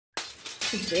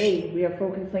Today we are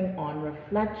focusing on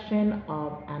reflection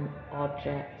of an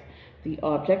object. The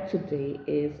object today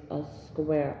is a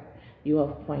square. You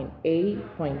have point A,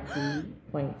 point B,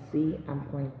 point C, and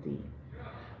point D.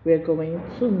 We're going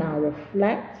to now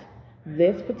reflect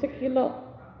this particular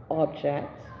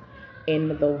object in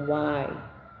the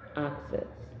y-axis.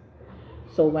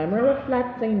 So when we're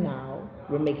reflecting now,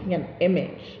 we're making an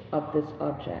image of this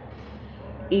object.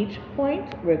 Each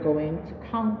point, we're going to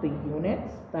count the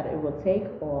units that it will take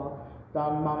or the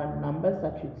amount of numbers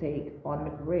that you take on the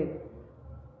grid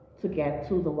to get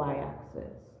to the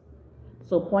y-axis.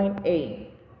 So point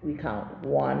A, we count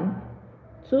 1,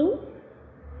 2.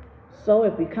 So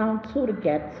if we count 2 to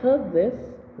get to this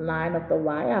line of the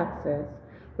y-axis,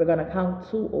 we're going to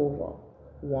count 2 over.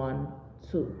 1,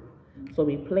 2. So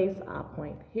we place our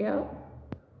point here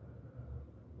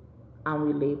and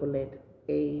we label it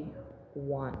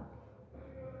A1.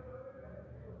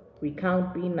 We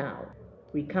count B now.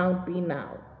 We count B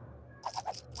now.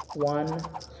 1,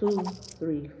 2,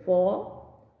 3, 4.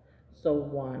 So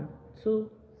 1,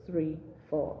 2, 3,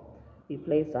 4. We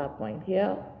place our point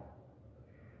here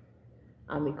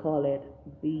and we call it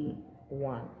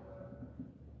B1.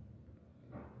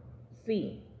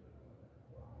 C.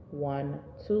 1,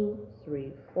 2,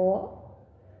 3, 4.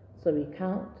 So we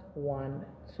count 1,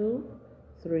 2,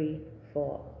 3,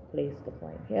 4. Place the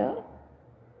point here.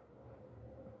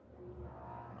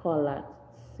 Call that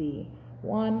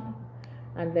C1.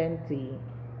 And then D.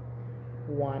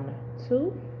 1,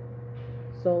 2.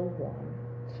 So 1,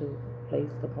 2.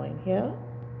 Place the point here.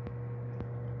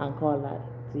 And call that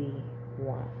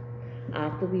D1.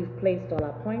 After we've placed all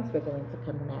our points, we're going to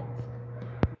connect the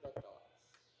dots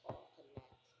or connect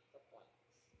the points.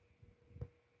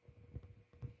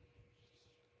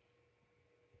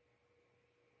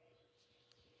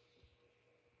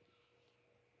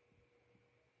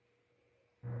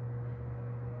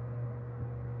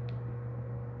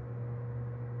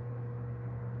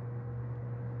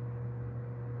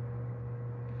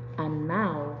 And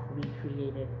now we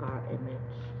created our image.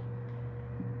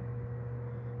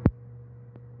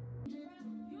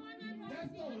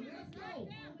 Let's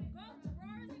go.